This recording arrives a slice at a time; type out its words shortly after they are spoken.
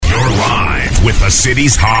The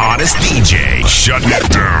city's hottest DJ, shutting it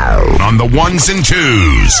down on the ones and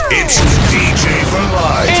twos. It's DJ for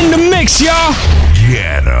Life. In the mix, y'all.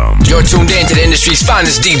 Get 'em. You're tuned in to the industry's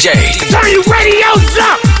finest DJ. Turn your radios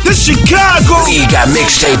up. The Chicago. We got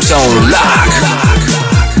mixtapes on lock.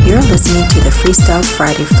 You're listening to the Freestyle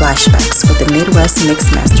Friday Flashbacks with the Midwest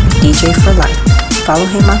Mixmaster, DJ for Life. Follow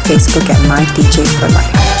him on Facebook at MyDJ4Life.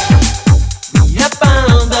 We have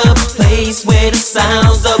found a place where the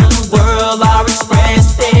sounds of the world are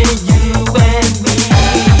expressed in you and me.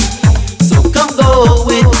 So come go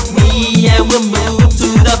with me and we'll move to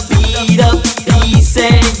the beat of peace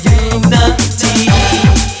and unity.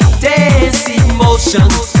 Dance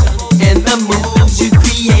emotions and the moves you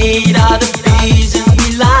create are the visions we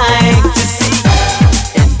like to see.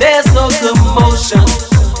 And there's no commotion.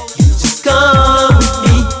 You just come with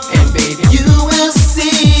me and baby you will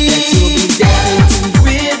see that you'll be dancing to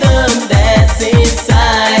rhythm that's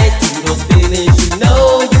inside. To those feelings you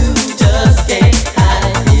know you just can't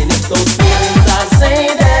hide. And if those feelings are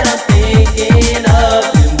saying that I'm thinking of,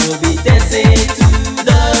 then we'll be dancing to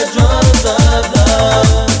the drums of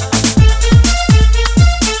love.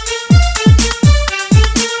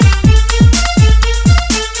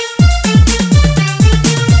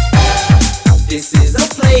 This is a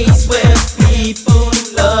place where people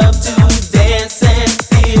love to dance and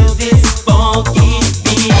feel this funky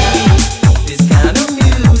beat. This kind of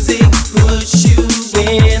music puts you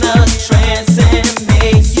in a trance and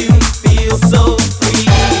makes you feel so free.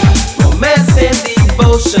 Romance and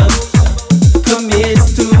devotion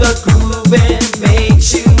commits to the groove and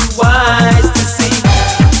makes you wise to see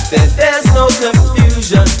that there's no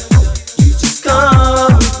confusion. You just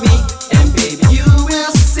come with me and baby you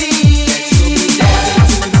will see that you'll be dancing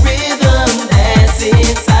to the rhythm that's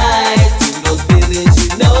inside. To those feelings you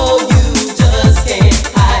know you just can't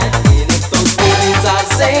hide. And if those feelings are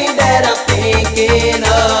saying that I'm thinking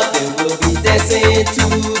of, then we'll be dancing to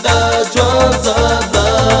the drums of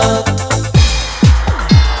love.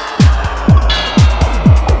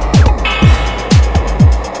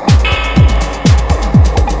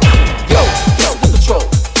 Yo, it's the patrol,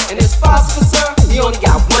 and as far as concerned, we only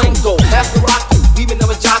got one goal. That's to rock you, even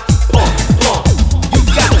though a jockey, pump, pump. You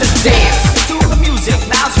got to dance to the music.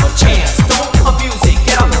 Now's your chance. Don't abuse it.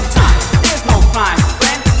 Get up on time. There's no crime,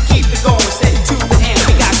 friend. Keep it going, steady to the end.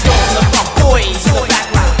 We got girls in the front, boys in the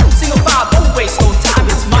background. Single file, don't waste no time.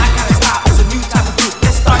 It's my kind of style. It's a new type of group.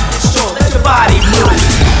 Let's start this show. Let your body move.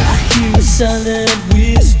 I hear a silent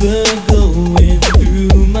whisper going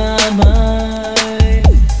through my mind.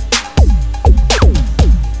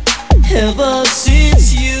 Ever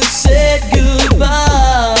since you said goodbye,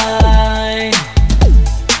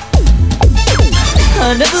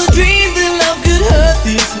 I never dreamed that love could hurt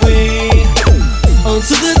this way.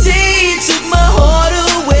 Until the day it took my heart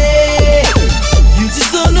away. You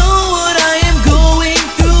just don't know what I am going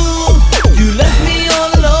through. You left me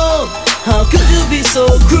all alone. How could you be so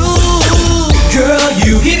cruel? Girl,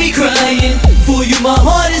 you hear me crying. For you my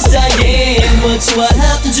heart is dying. What do I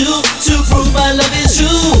have to do to prove my love is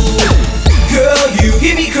true? Girl, you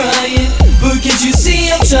hear me crying, but can't you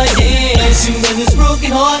see I'm trying to mend this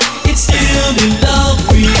broken heart? It's still in love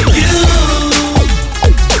with you.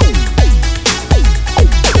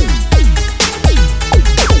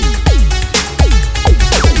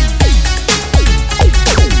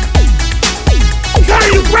 Turn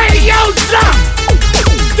your radios up.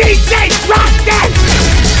 DJ, drop that.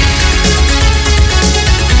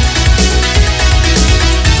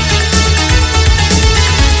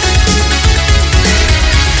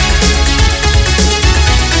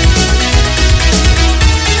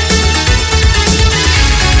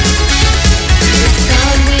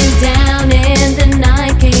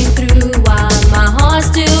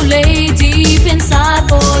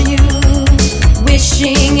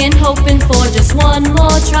 And hoping for just one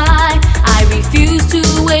more try. I refuse to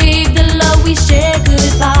wave the love we share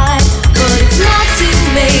goodbye. But it's not too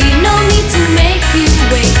late, no need to make you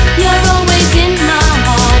wait. You're always in my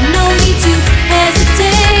heart, no need to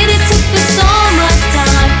hesitate. It took us so much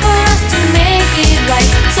time for us to make it right.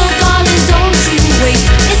 So darling, don't you wait,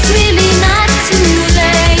 it's really not too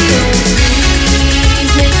late. So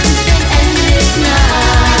please make this an endless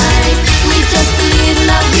night. With just a little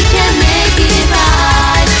love we can make it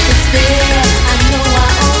right. It's there, I know I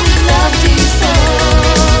always loved you so.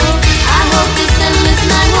 I hope this endless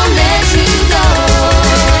night won't let you go.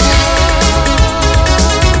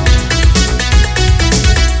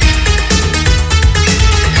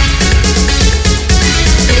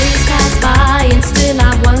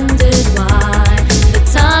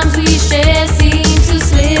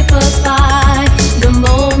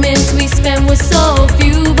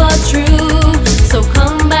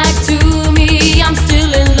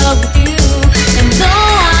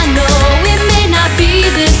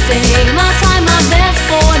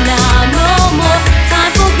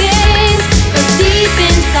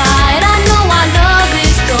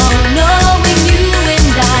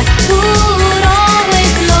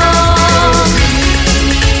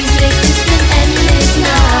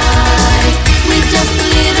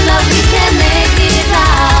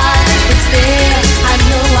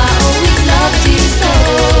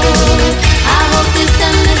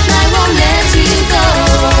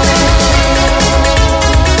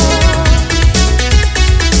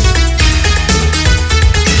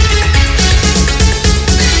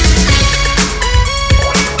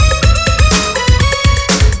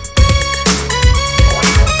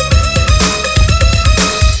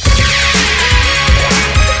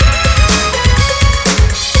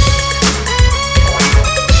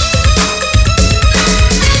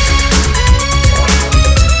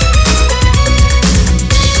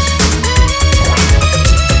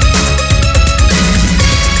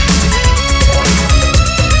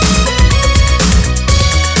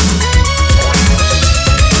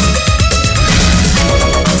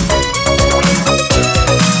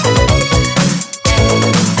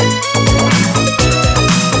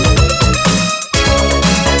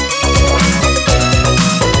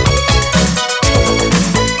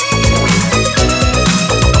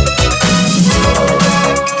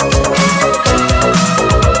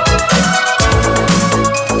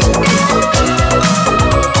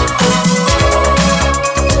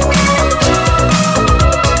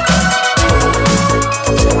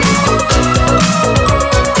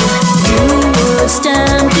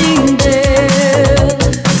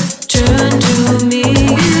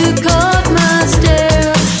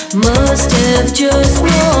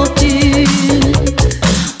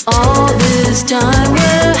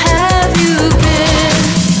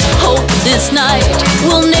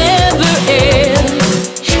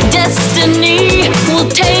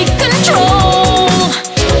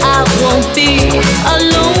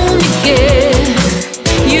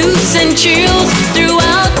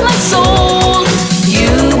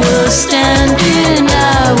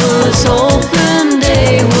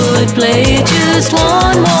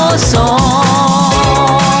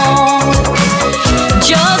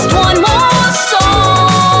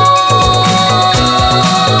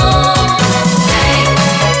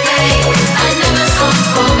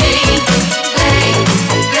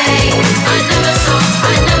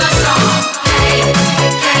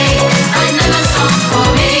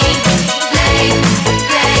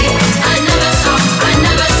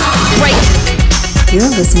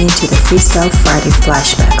 listening to the Freestyle Friday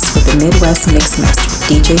Flashbacks with the Midwest Mixmaster,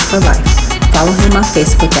 DJ for Life. Follow him on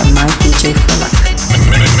Facebook at My DJ for Life.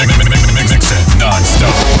 Mix it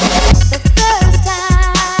non-stop.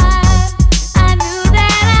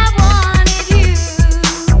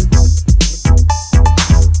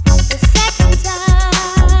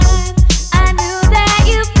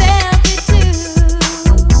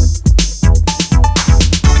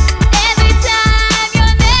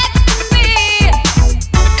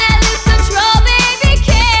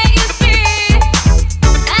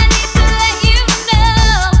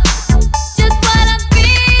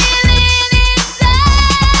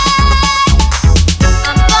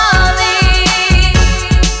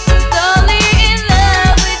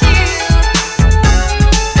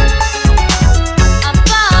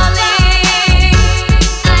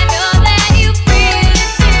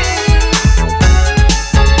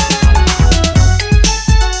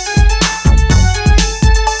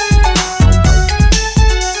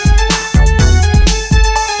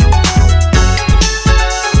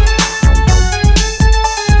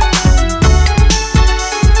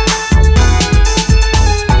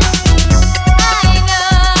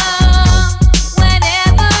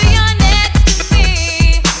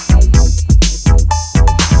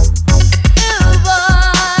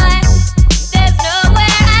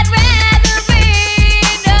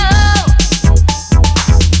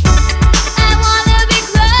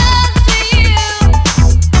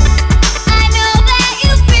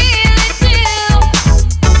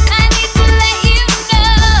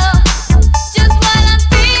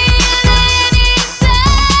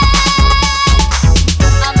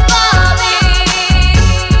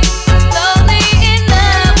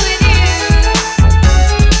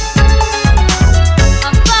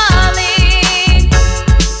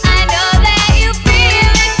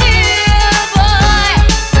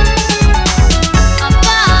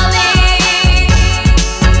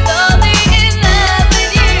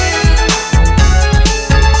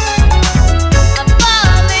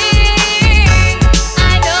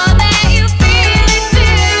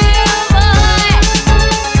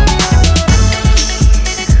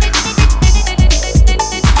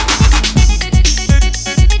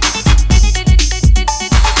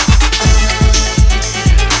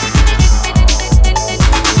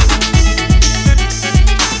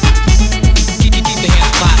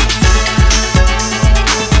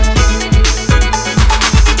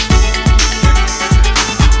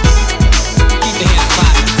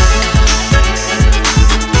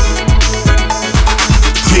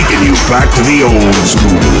 Back to the old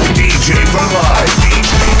school. DJ for life.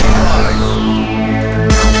 DJ for life.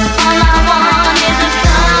 All I want is a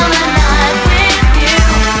summer night with you.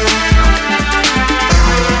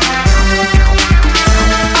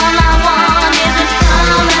 All I want is a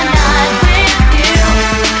summer night with you.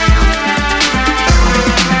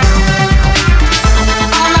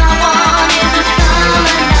 All I want is a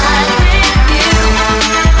summer night with you.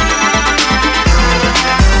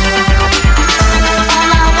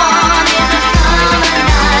 All I want is a summer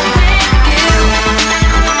night with you.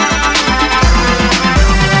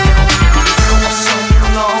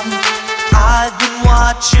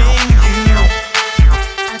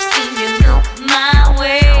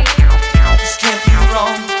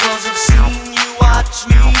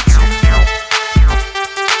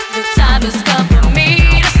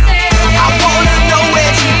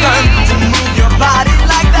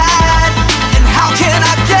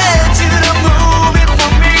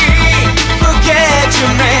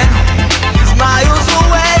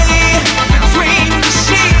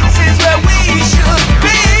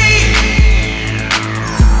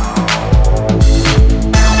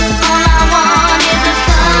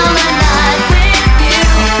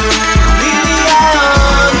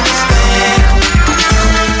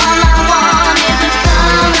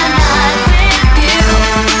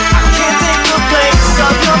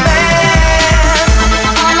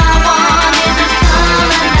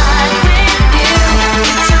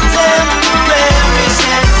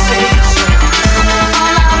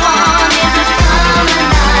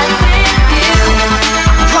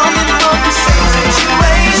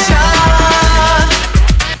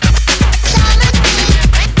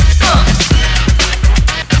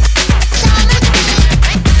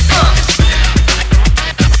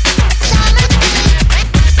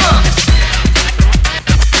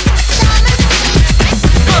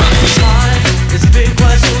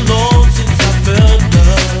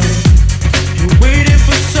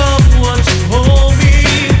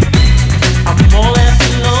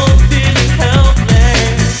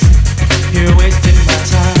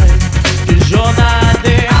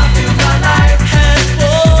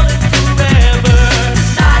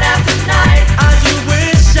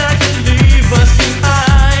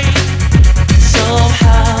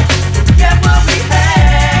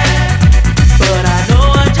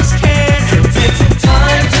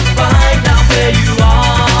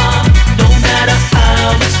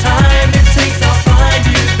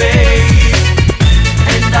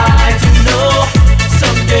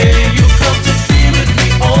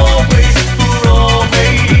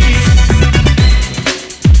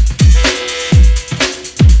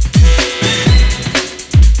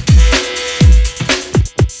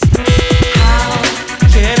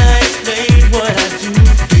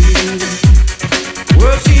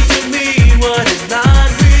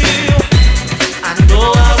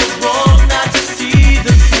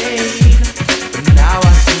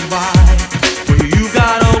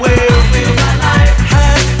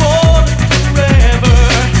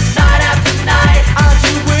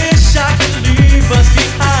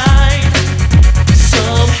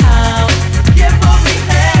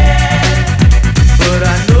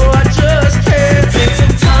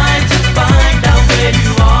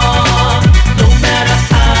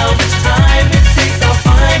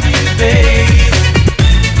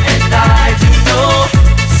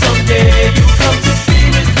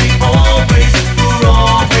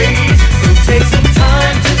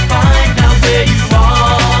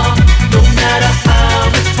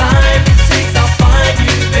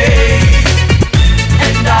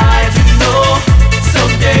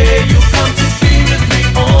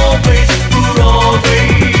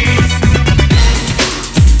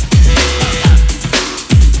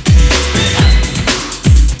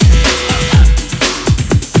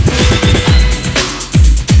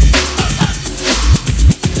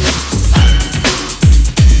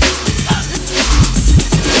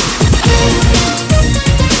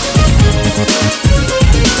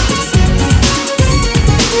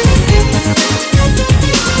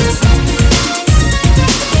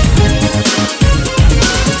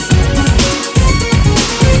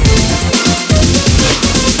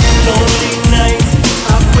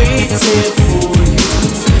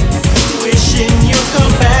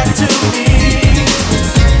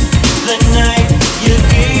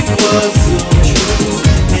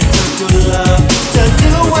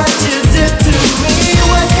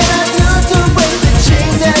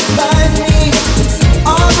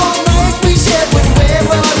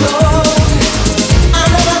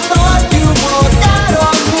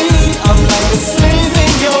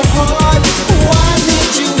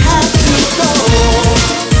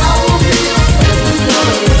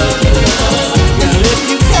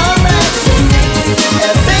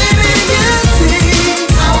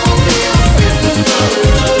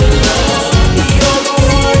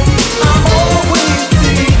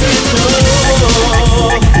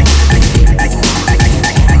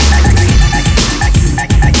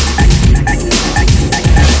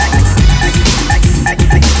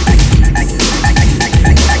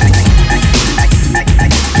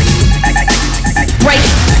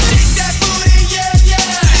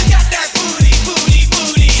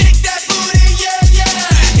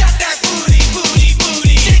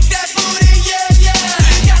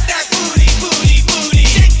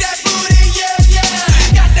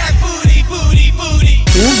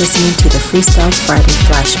 listening to the Freestyle Friday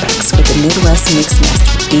Flashbacks with the Midwest Mix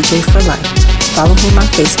Master, DJ for Life. Follow him on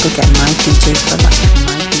Facebook at MyDJ4Life.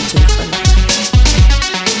 MyDJ4Life.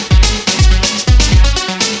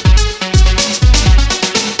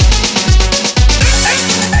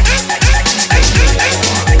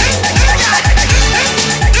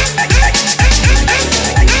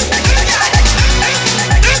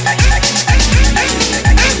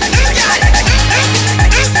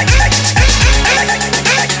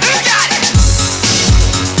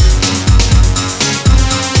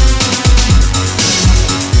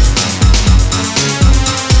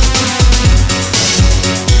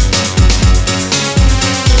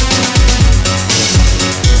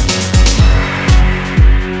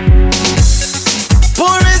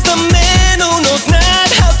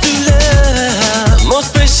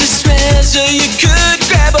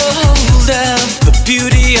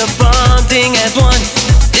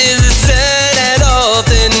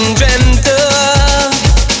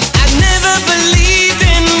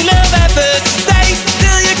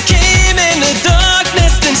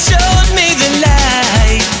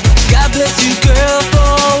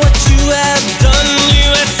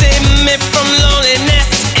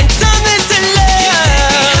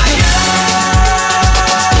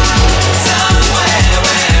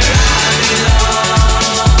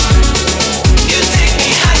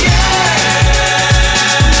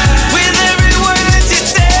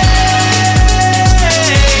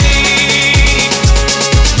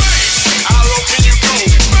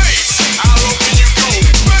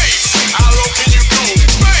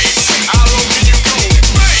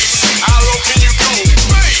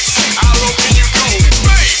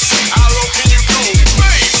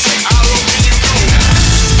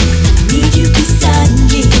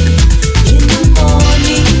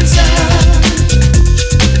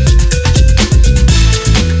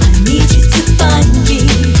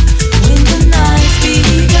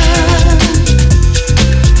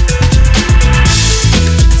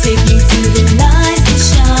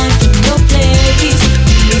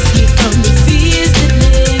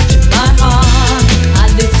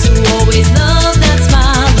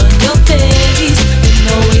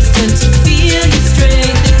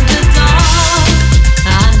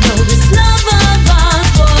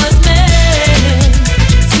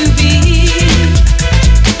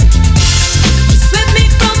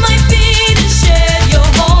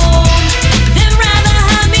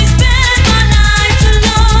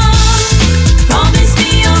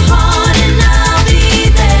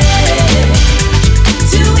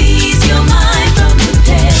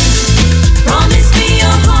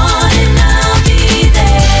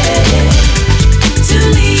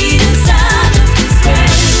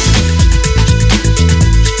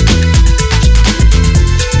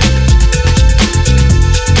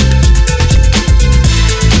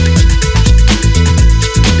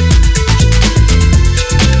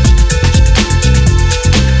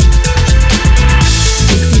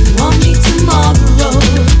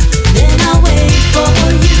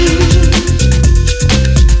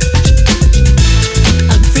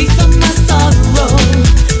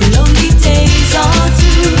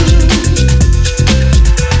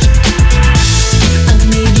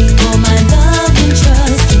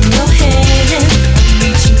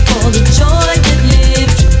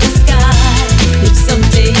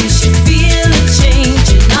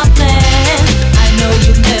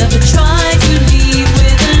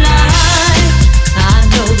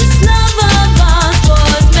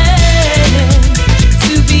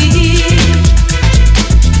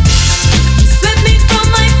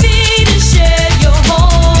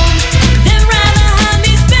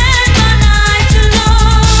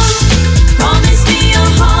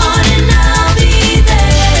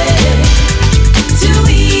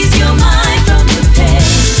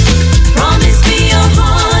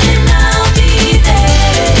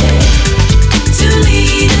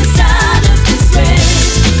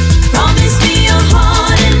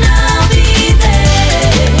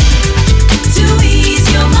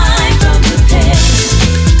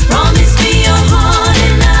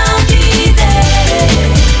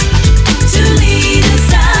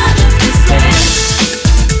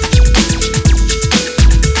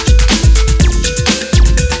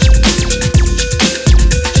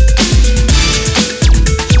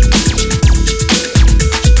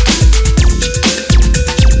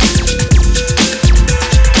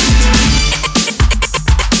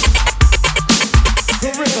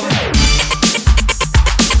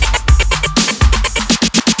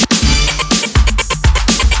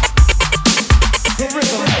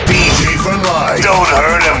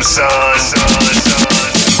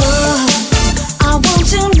 I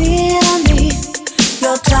want you near me.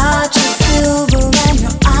 Your touch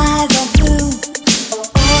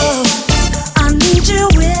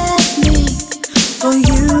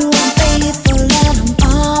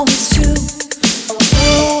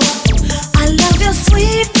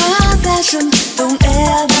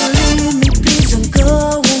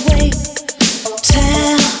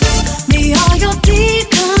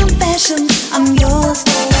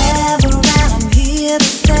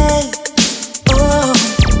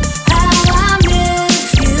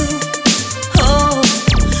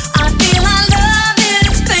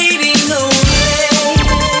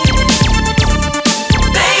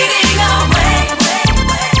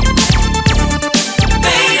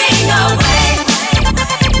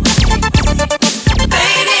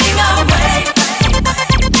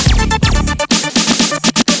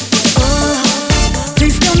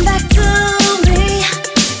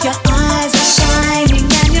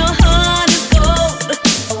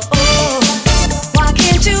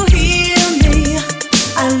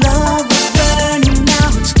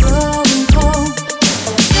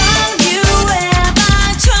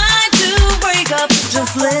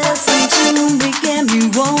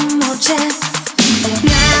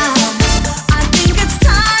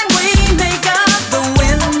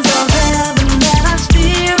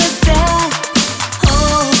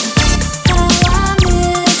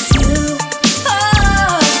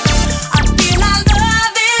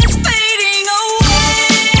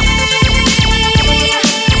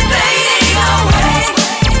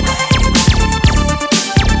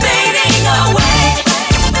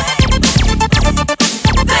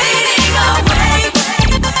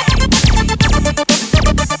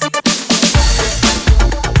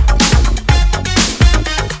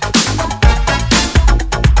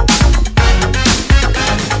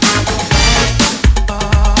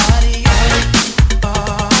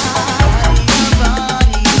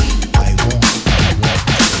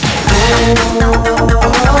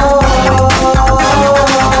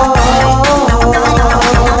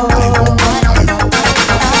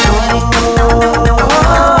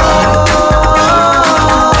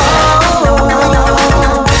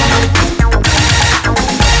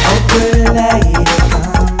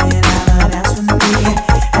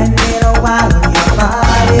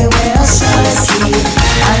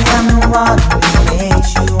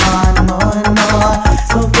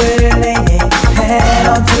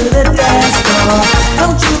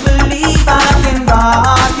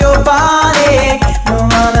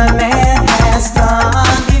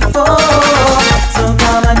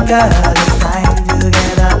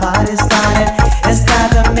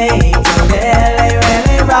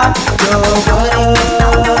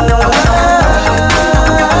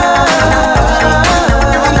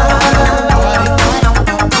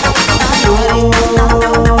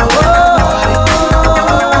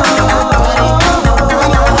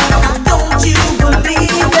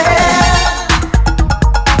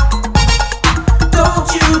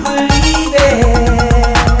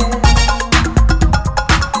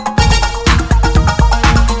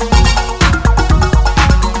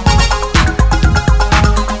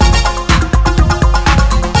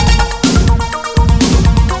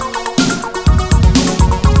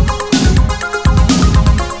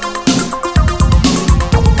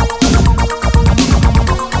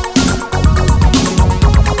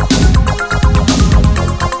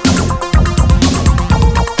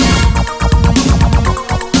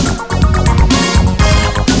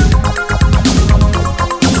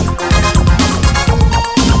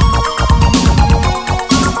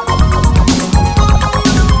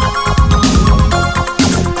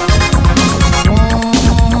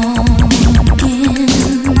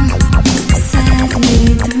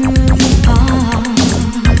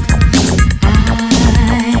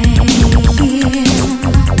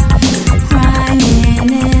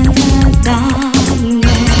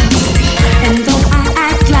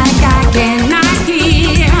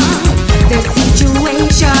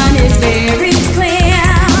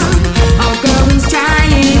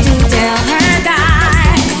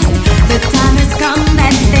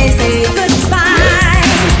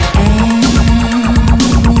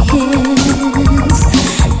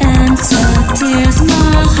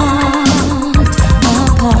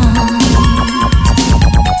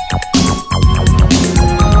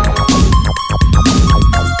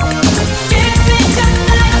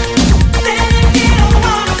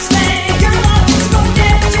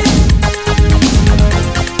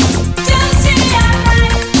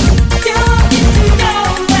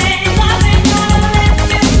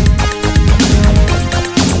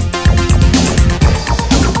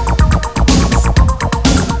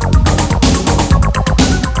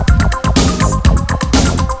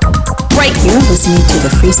You're listening to the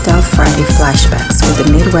Freestyle Friday Flashbacks with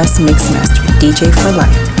the Midwest Mixmaster, DJ for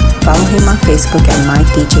Life. Follow him on Facebook at My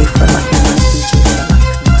DJ for Life.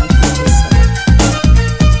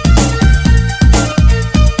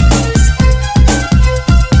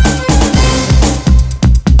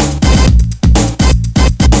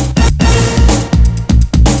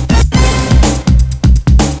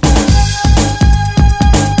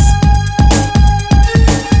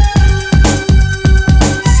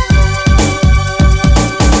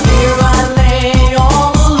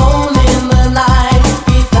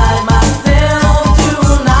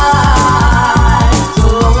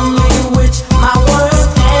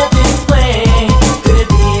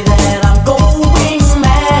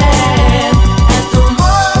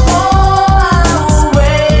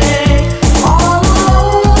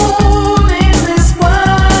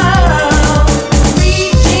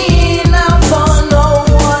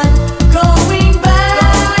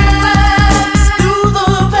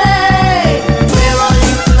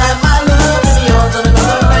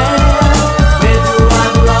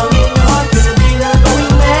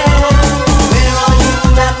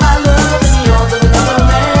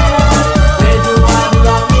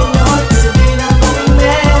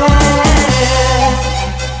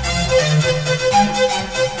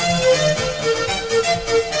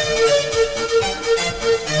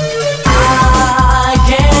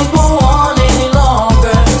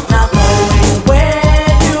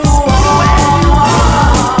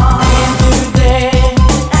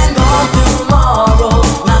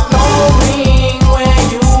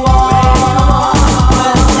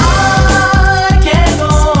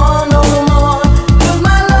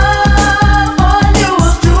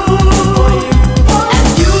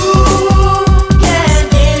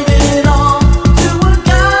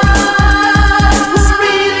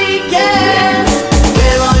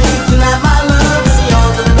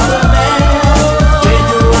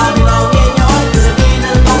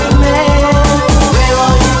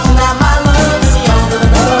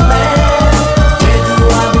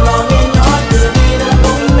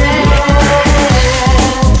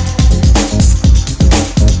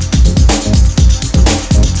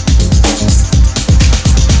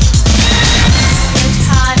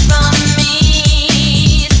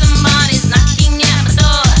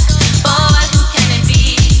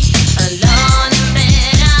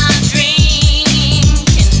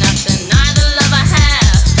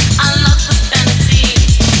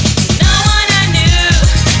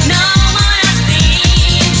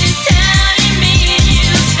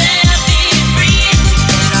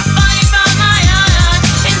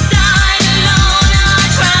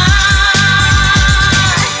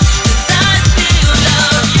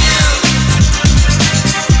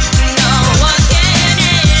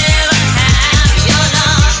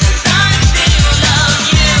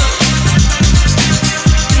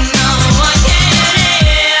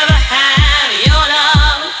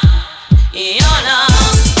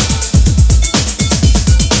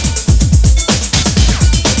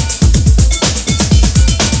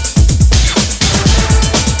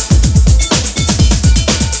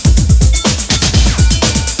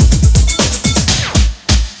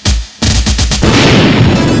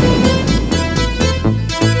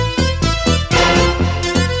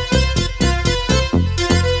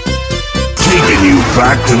 taking you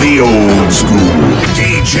back to the old school.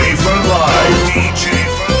 DJ for life. DJ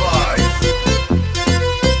for life.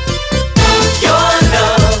 Your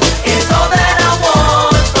love is all that I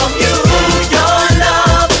want from you. Your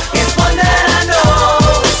love is one that I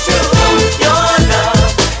know is true. Your love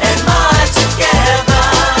and mine together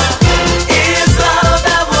is love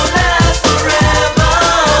that will last forever.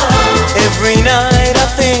 Every night I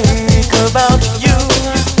think about you.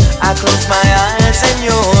 I close my eyes and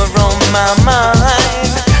you're on my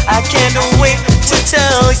mind. I can't wait to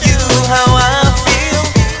tell you how I feel,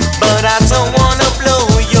 but I don't wanna blow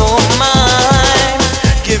your mind.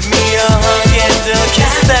 Give me a hug and a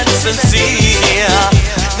kiss that's sincere,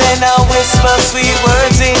 then I'll whisper sweet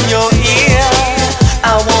words in your ear.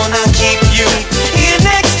 I wanna keep you here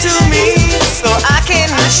next to me, so I can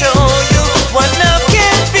show you what love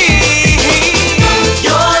can be.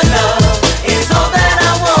 Your love is all that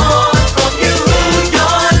I want from you.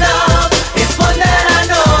 Your love is one that I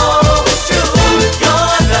know is true. Your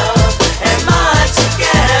love and mine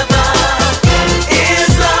together is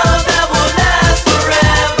love that will last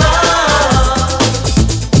forever.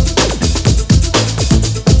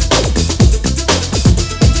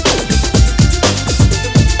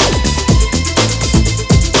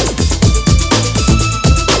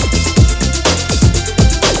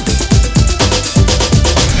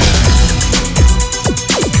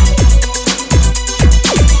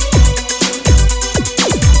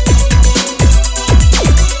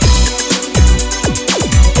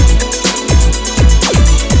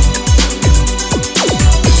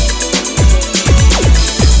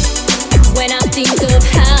 When I think of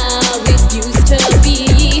how it used to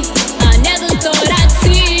be, I never thought I'd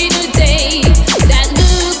see the day. That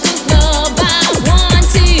look of love I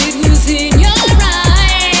wanted was in your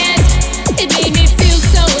eyes. It made me feel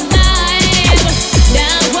so alive.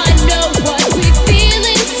 Now I know what we feel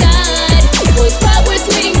inside was what we're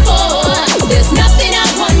waiting for. There's nothing I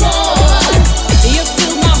want more. You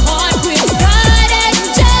fill my heart with pride and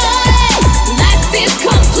joy. Life is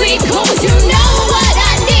complete 'cause you know what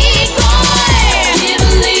I need, boy. Give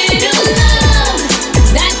a little love,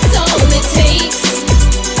 that's all it takes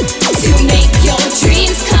to make your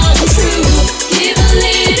dreams come true. Give a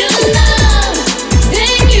little love,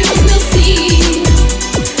 then you will see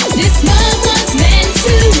this love was meant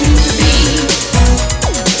to be.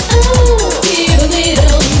 Oh, give a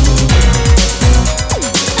little.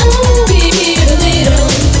 Oh, give a little.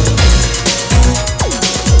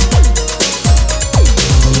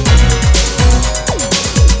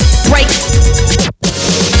 Break.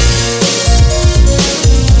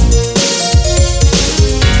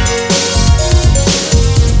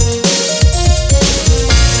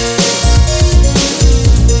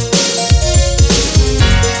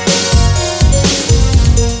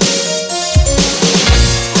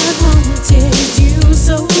 I wanted you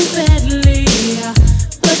so badly,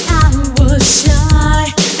 but I was shy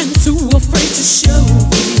and too afraid to show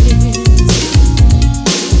it.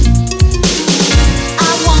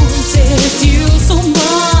 I wanted you so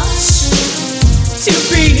much to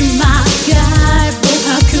be my guy, but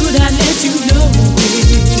how could I let you know it?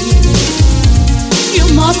 You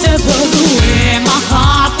must have heard the way my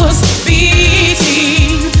heart was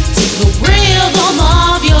beating to the rhythm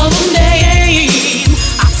of your name.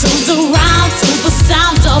 I turned around to the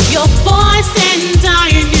sound of your voice and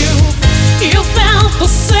I knew you felt the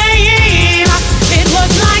same. It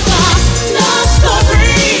was like a love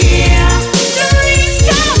story. Dreams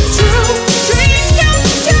come true, dreams come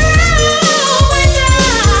true. And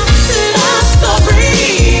love story.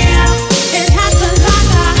 It happened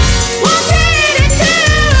like I wanted it to.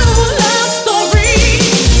 Love story.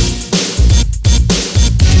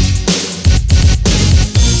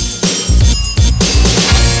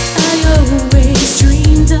 I always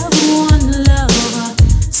dreamed of one love,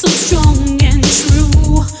 so strong and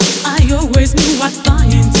true. I always knew I'd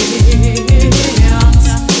find it.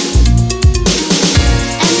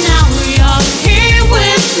 And now you're here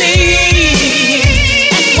with me.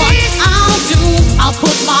 And what I'll do, I'll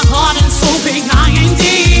put my heart and soul behind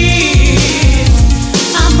it.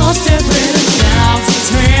 I must have read 1,000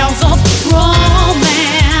 tales of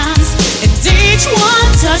romance, and each one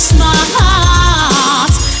touched my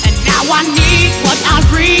heart. And now I need what I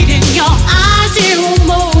read in your eyes. You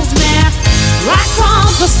moved me right from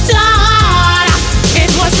the start.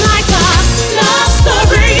 It was like a love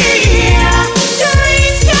story.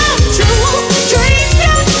 Dreams come true, dreams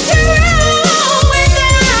come true.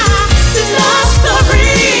 And love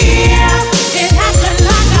story. It happened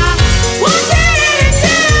like I wanted it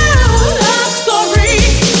to. Love story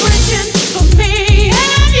written for me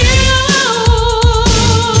and you.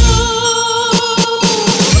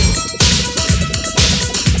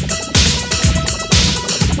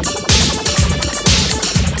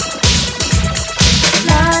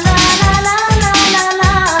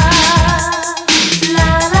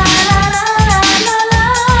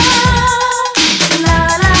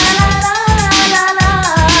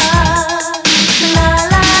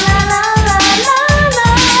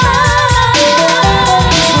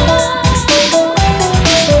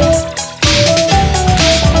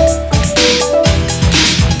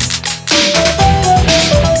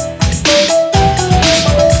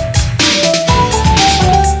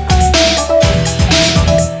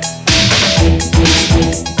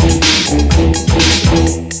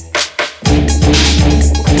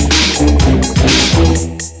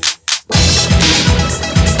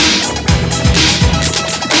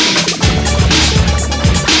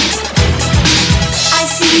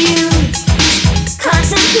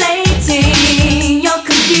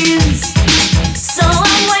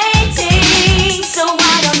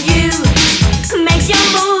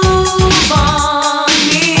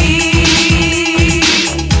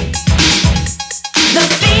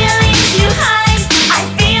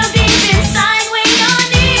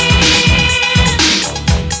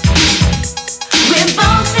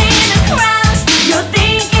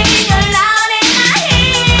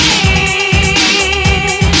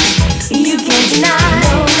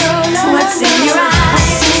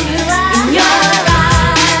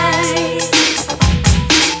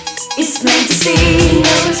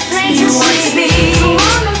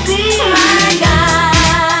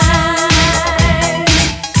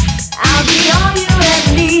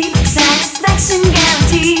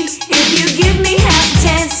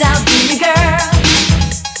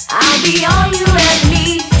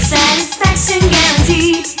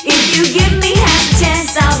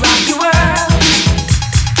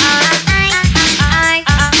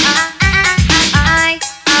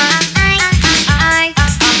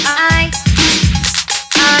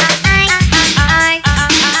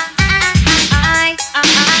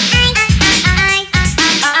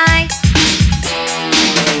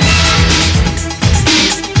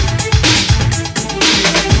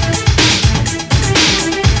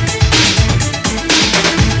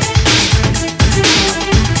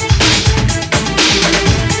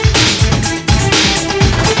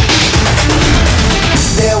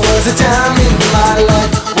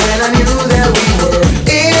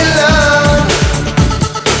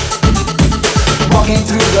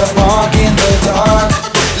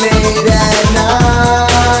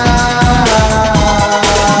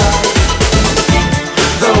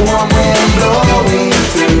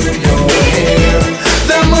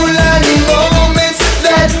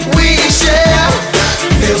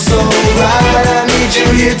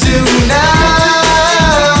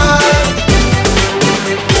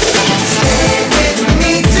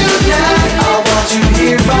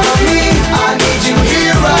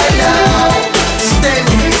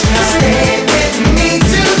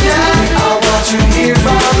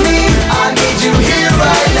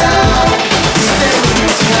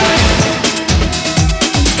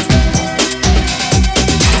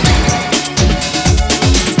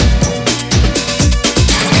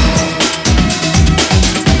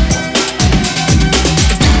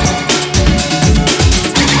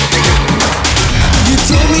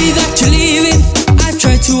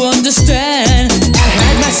 try to understand. I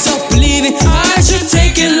had myself believing I should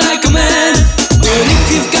take it like a man. But if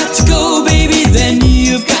you've got to go, baby, then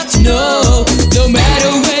you've got to know. No matter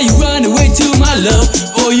where you run away to, my love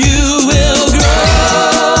for you will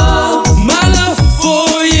grow. My love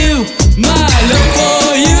for you, my love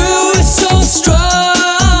for you is so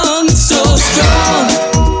strong, so strong.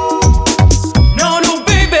 No, no,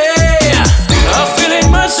 baby, I feel it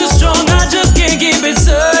much too strong. I just can't keep it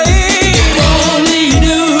safe. If only you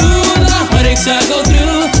knew the heartaches I go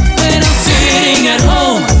through when I'm sitting at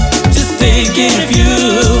home, just thinking of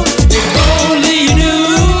you. If only you knew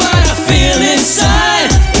what I feel inside.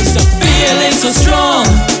 It's a feeling so strong.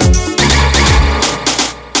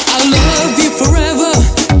 I'll love you forever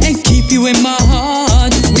and keep you in my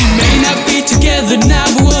heart. We may not be together now,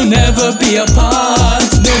 but we'll never be apart.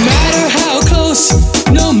 No matter how close,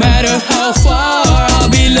 no matter how far, I'll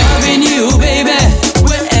be loving you, baby,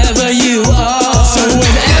 wherever you are. So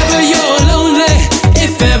whenever you're lonely,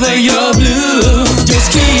 if ever you're blue,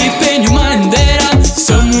 just keep in your mind that I'm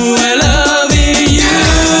somewhere loving you.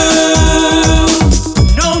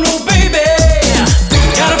 No, no, baby,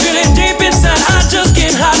 got a feeling deep inside, I just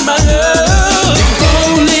can't hide my love. If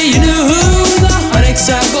only you knew the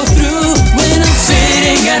heartaches I go through when I'm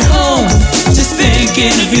sitting at home, just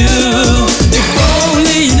thinking of you. If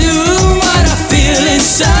only you knew what I feel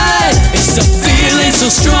inside. It's a feeling so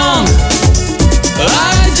strong,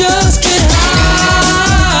 I just can't hide.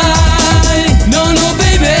 No, no,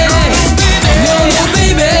 baby, no, no,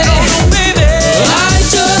 baby, I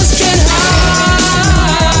just can't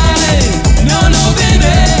hide. No, no,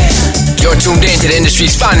 baby. You're tuned in to the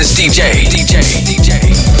industry's finest DJ.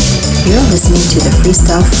 You're listening to the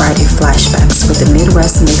Freestyle Friday Flashbacks with the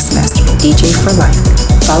Midwest Mixmaster DJ for Life.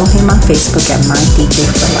 Follow him on Facebook at My DJ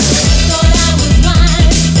for Life.